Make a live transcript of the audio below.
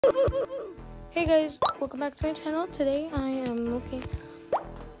Hey guys, welcome back to my channel. Today I'm looking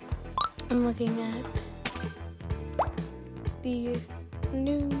at the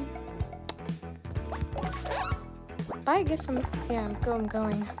new buy a gift from I'm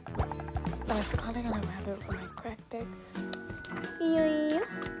going. But I forgot I got a rabbit for my cracked egg. Yeah.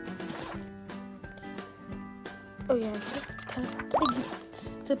 Oh yeah, just teleport to the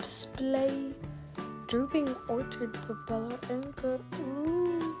gift display. Drooping Orchard Propeller Anchor.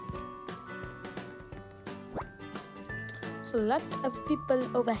 Ooh. So a lot of people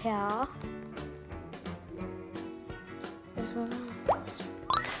over here. This one.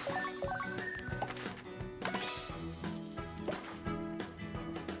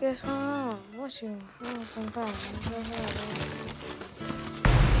 Guess what? What's you? Oh, some fun.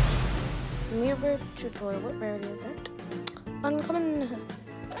 Mirror tutorial. What rarity is that? Uncommon.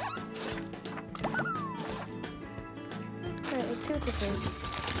 Alright, let's see what this is.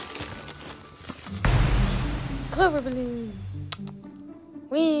 Clover balloon.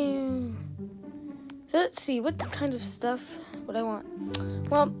 Wee. So let's see, what kind of stuff would I want?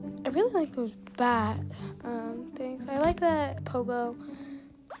 Well, I really like those bat things. I like that pogo.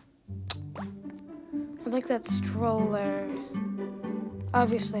 I like that stroller.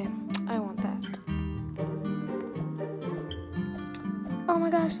 Obviously, I want that. Oh my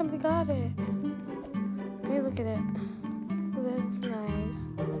gosh, somebody got it. Let me look at it. Oh, that's nice.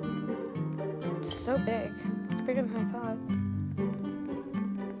 It's so big. It's bigger than I thought.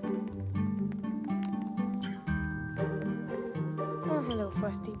 Oh, hello,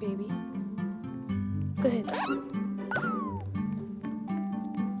 Frosty baby. Go ahead.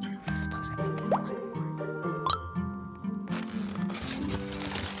 I suppose I can get one more.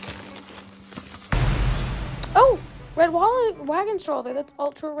 Oh! Red wagon stroller. That's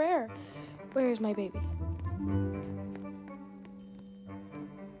ultra rare. Where is my baby?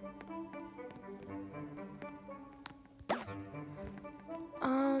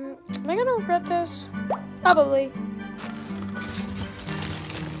 Am I gonna regret this? Probably.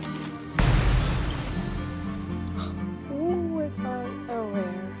 Ooh, I got a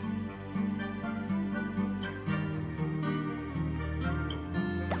rare.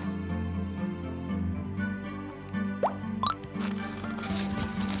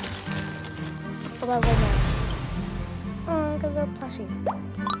 What about right now? Oh, I got a plushie.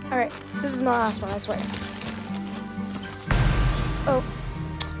 Alright, this is the last one, I swear. Oh.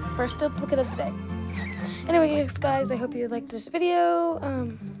 First duplicate of the day. Anyway, guys, I hope you liked this video.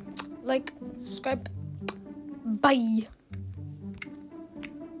 Like, subscribe. Bye.